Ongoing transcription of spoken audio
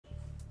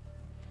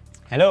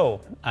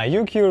Hello! Are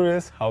you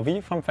curious how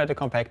we from Fette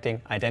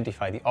Compacting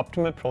identify the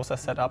optimal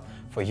process setup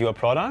for your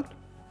product?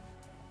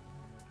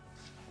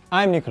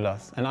 I'm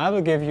Nicolas and I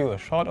will give you a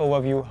short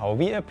overview how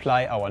we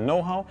apply our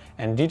know-how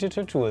and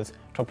digital tools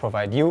to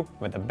provide you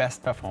with the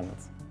best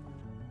performance.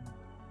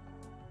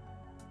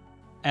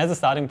 As a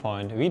starting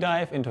point, we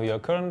dive into your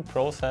current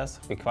process,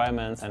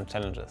 requirements and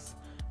challenges.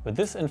 With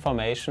this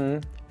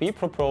information, we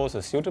propose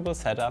a suitable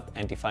setup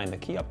and define the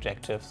key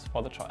objectives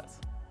for the trials.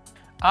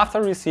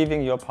 After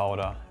receiving your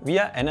powder, we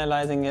are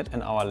analyzing it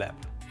in our lab.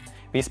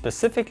 We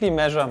specifically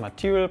measure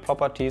material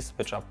properties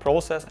which are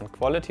process and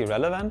quality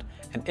relevant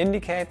and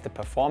indicate the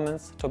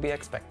performance to be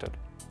expected.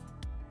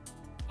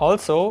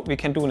 Also, we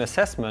can do an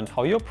assessment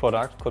how your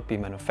product could be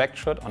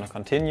manufactured on a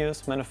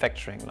continuous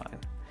manufacturing line.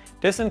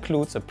 This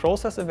includes a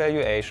process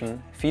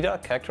evaluation, feeder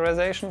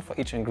characterization for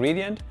each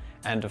ingredient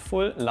and a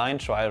full line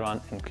trial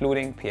run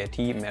including PAT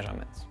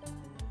measurements.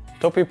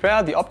 To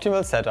prepare the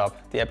optimal setup,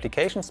 the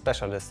application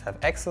specialists have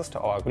access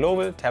to our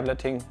global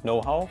tableting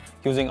know-how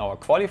using our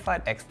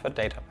qualified expert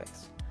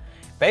database.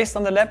 Based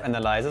on the lab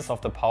analysis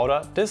of the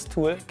powder, this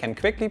tool can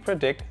quickly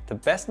predict the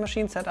best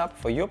machine setup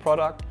for your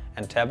product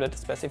and tablet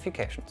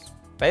specifications.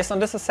 Based on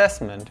this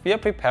assessment, we are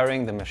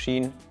preparing the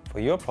machine for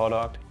your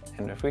product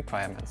and its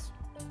requirements.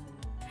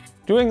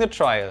 During the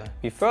trial,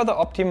 we further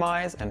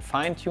optimize and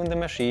fine-tune the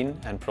machine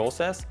and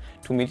process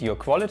to meet your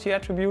quality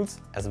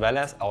attributes as well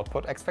as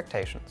output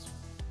expectations.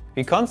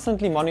 We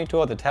constantly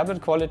monitor the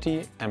tablet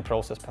quality and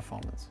process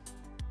performance.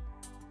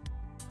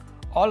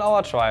 All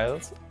our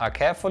trials are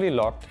carefully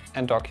logged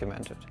and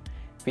documented.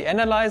 We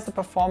analyze the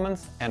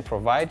performance and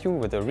provide you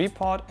with a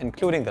report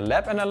including the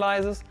lab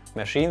analysis,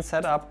 machine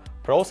setup,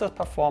 process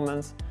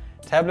performance,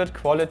 tablet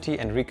quality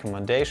and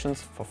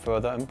recommendations for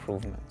further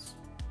improvements.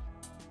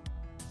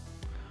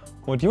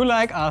 Would you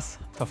like us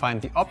to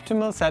find the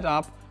optimal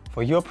setup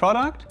for your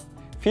product?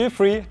 Feel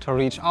free to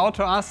reach out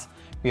to us.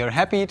 We are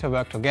happy to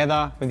work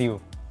together with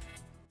you.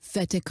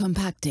 Fette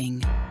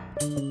Compacting.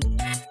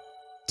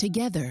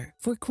 Together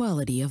for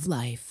quality of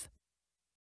life.